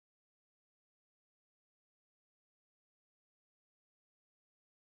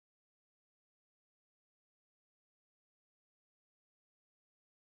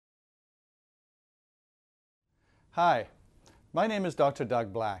Hi, my name is Dr.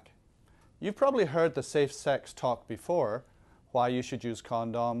 Doug Black. You've probably heard the safe sex talk before, why you should use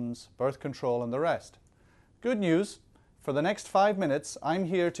condoms, birth control, and the rest. Good news, for the next 5 minutes, I'm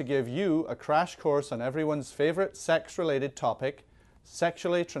here to give you a crash course on everyone's favorite sex-related topic,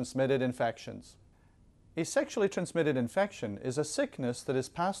 sexually transmitted infections. A sexually transmitted infection is a sickness that is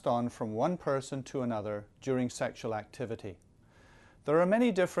passed on from one person to another during sexual activity. There are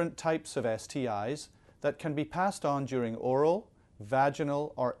many different types of STIs that can be passed on during oral,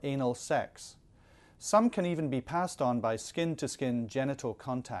 vaginal, or anal sex. Some can even be passed on by skin-to-skin genital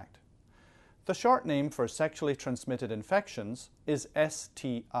contact. The short name for sexually transmitted infections is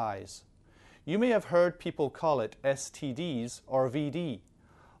STIs. You may have heard people call it STDs or VD.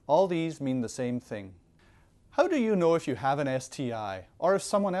 All these mean the same thing. How do you know if you have an STI or if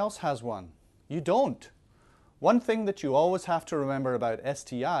someone else has one? You don't. One thing that you always have to remember about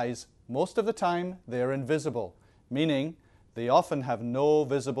STIs, most of the time they're invisible, meaning they often have no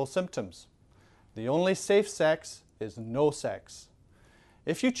visible symptoms. The only safe sex is no sex.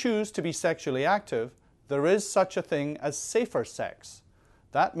 If you choose to be sexually active, there is such a thing as safer sex.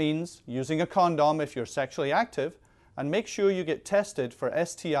 That means using a condom if you're sexually active, and make sure you get tested for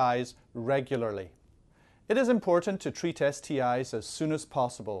STIs regularly. It is important to treat STIs as soon as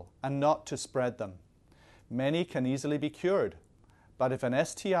possible and not to spread them. Many can easily be cured, but if an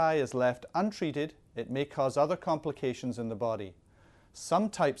STI is left untreated, it may cause other complications in the body. Some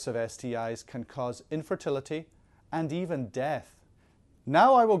types of STIs can cause infertility and even death.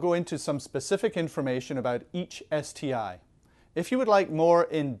 Now I will go into some specific information about each STI. If you would like more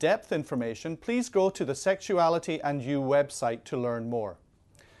in-depth information, please go to the Sexuality and You website to learn more.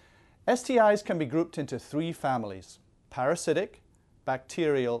 STIs can be grouped into 3 families: parasitic,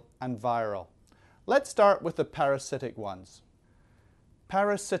 bacterial, and viral. Let's start with the parasitic ones.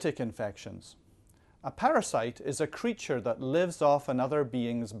 Parasitic infections. A parasite is a creature that lives off another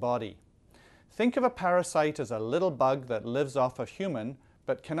being's body. Think of a parasite as a little bug that lives off a human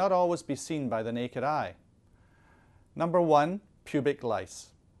but cannot always be seen by the naked eye. Number 1, pubic lice.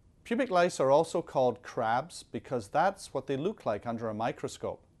 Pubic lice are also called crabs because that's what they look like under a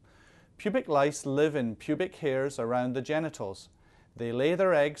microscope. Pubic lice live in pubic hairs around the genitals. They lay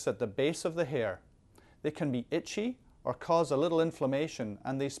their eggs at the base of the hair. They can be itchy or cause a little inflammation,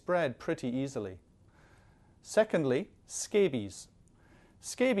 and they spread pretty easily. Secondly, scabies.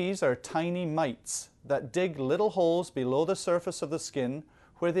 Scabies are tiny mites that dig little holes below the surface of the skin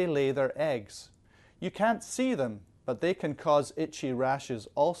where they lay their eggs. You can't see them, but they can cause itchy rashes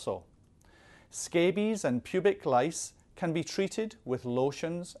also. Scabies and pubic lice can be treated with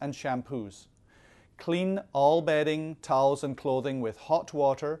lotions and shampoos. Clean all bedding, towels, and clothing with hot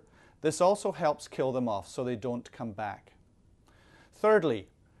water. This also helps kill them off so they don't come back. Thirdly,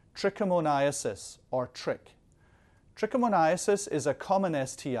 Trichomoniasis or Trich. Trichomoniasis is a common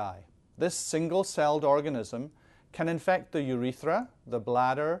STI. This single-celled organism can infect the urethra, the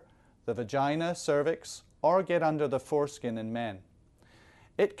bladder, the vagina, cervix, or get under the foreskin in men.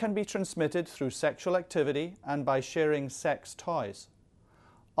 It can be transmitted through sexual activity and by sharing sex toys.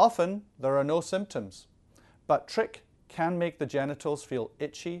 Often there are no symptoms, but Trich can make the genitals feel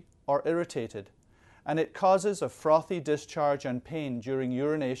itchy or irritated, and it causes a frothy discharge and pain during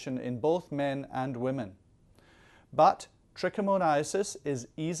urination in both men and women. But trichomoniasis is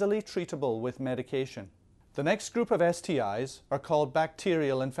easily treatable with medication. The next group of STIs are called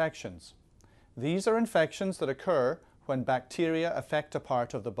bacterial infections. These are infections that occur when bacteria affect a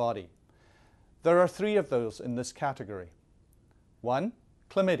part of the body. There are 3 of those in this category. 1.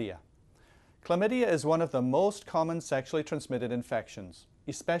 Chlamydia. Chlamydia is one of the most common sexually transmitted infections,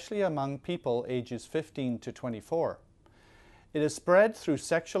 especially among people ages 15 to 24. It is spread through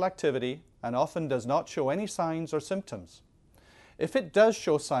sexual activity and often does not show any signs or symptoms. If it does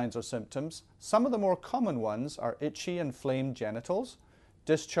show signs or symptoms, some of the more common ones are itchy, inflamed genitals,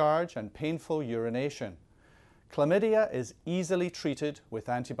 discharge, and painful urination. Chlamydia is easily treated with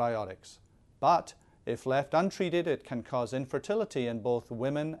antibiotics, but if left untreated, it can cause infertility in both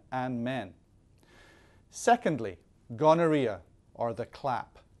women and men. Secondly, gonorrhea, or the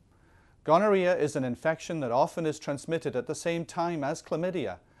clap. Gonorrhea is an infection that often is transmitted at the same time as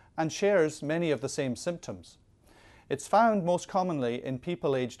chlamydia and shares many of the same symptoms. It's found most commonly in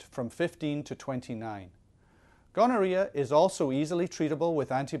people aged from 15 to 29. Gonorrhea is also easily treatable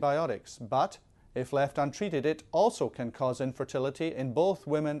with antibiotics, but if left untreated, it also can cause infertility in both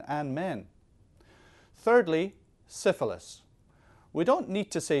women and men. Thirdly, syphilis. We don't need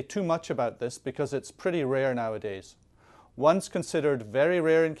to say too much about this because it's pretty rare nowadays. Once considered very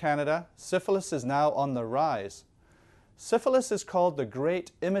rare in Canada, syphilis is now on the rise. Syphilis is called the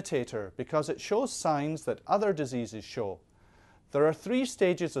great imitator because it shows signs that other diseases show. There are 3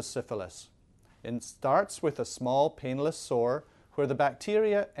 stages of syphilis. It starts with a small painless sore where the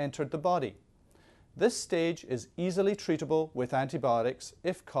bacteria entered the body. This stage is easily treatable with antibiotics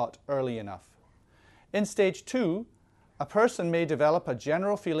if caught early enough. In stage 2, a person may develop a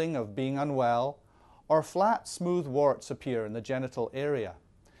general feeling of being unwell, or flat, smooth warts appear in the genital area.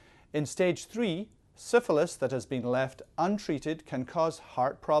 In stage 3, syphilis that has been left untreated can cause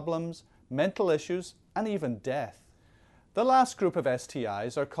heart problems, mental issues, and even death. The last group of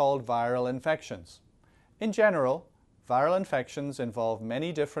STIs are called viral infections. In general, viral infections involve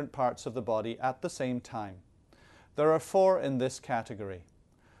many different parts of the body at the same time. There are 4 in this category.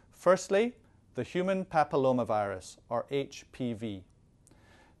 Firstly, the human papillomavirus, or HPV.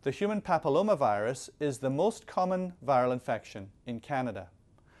 The human papillomavirus is the most common viral infection in Canada.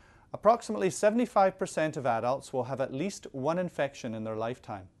 Approximately 75% of adults will have at least 1 infection in their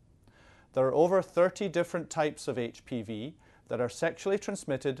lifetime. There are over 30 different types of HPV that are sexually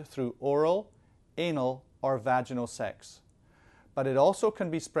transmitted through oral, anal, or vaginal sex. But it also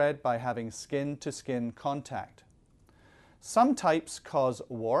can be spread by having skin-to-skin contact. Some types cause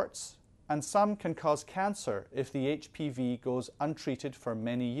warts, and some can cause cancer if the HPV goes untreated for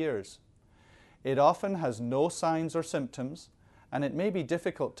many years. It often has no signs or symptoms, and it may be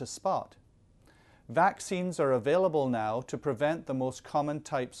difficult to spot. Vaccines are available now to prevent the most common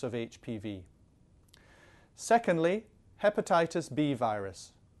types of HPV. Secondly, Hepatitis B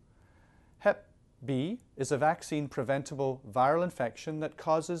virus. Hep B is a vaccine-preventable viral infection that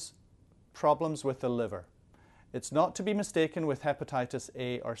causes problems with the liver. It's not to be mistaken with hepatitis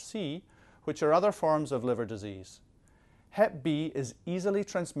A or C, which are other forms of liver disease. Hep B is easily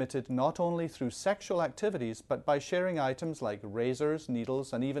transmitted not only through sexual activities, but by sharing items like razors,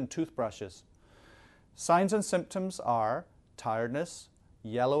 needles, and even toothbrushes. Signs and symptoms are tiredness,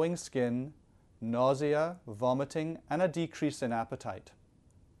 yellowing skin, nausea, vomiting, and a decrease in appetite.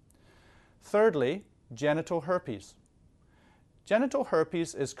 Thirdly, genital herpes. Genital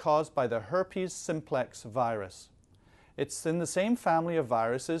herpes is caused by the herpes simplex virus. It's in the same family of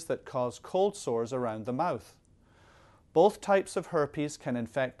viruses that cause cold sores around the mouth. Both types of herpes can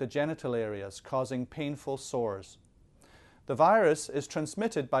infect the genital areas, causing painful sores. The virus is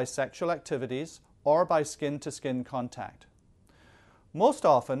transmitted by sexual activities or by skin-to-skin contact. Most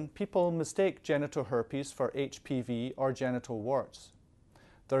often, people mistake genital herpes for HPV or genital warts.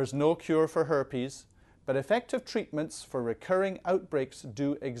 There is no cure for herpes, but effective treatments for recurring outbreaks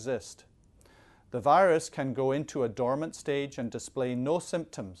do exist. The virus can go into a dormant stage and display no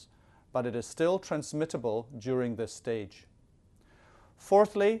symptoms, but it is still transmittable during this stage.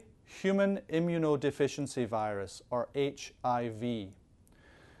 Fourthly, human immunodeficiency virus, or HIV.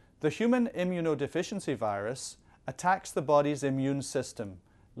 The human immunodeficiency virus attacks the body's immune system,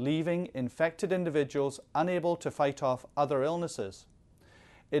 leaving infected individuals unable to fight off other illnesses.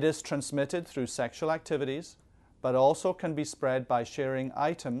 It is transmitted through sexual activities, but also can be spread by sharing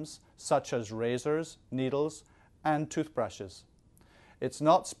items such as razors, needles, and toothbrushes. It's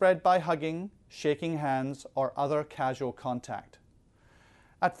not spread by hugging, shaking hands, or other casual contact.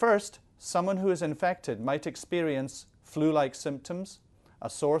 At first, someone who is infected might experience flu-like symptoms, a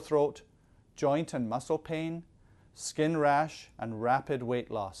sore throat, joint and muscle pain, skin rash, and rapid weight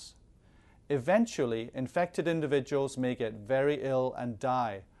loss. Eventually, infected individuals may get very ill and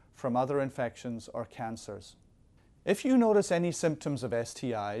die from other infections or cancers. If you notice any symptoms of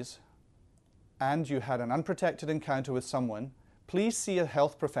STIs and you had an unprotected encounter with someone, please see a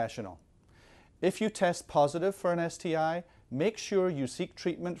health professional. If you test positive for an STI, make sure you seek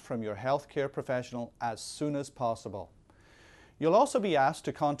treatment from your healthcare professional as soon as possible. You'll also be asked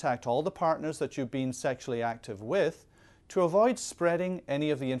to contact all the partners that you've been sexually active with to avoid spreading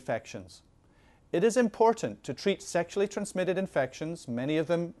any of the infections. It is important to treat sexually transmitted infections, many of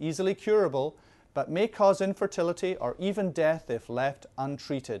them easily curable, but may cause infertility or even death if left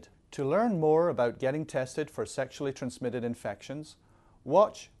untreated. To learn more about getting tested for sexually transmitted infections,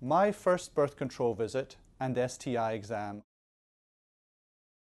 watch My First Birth Control Visit and STI Exam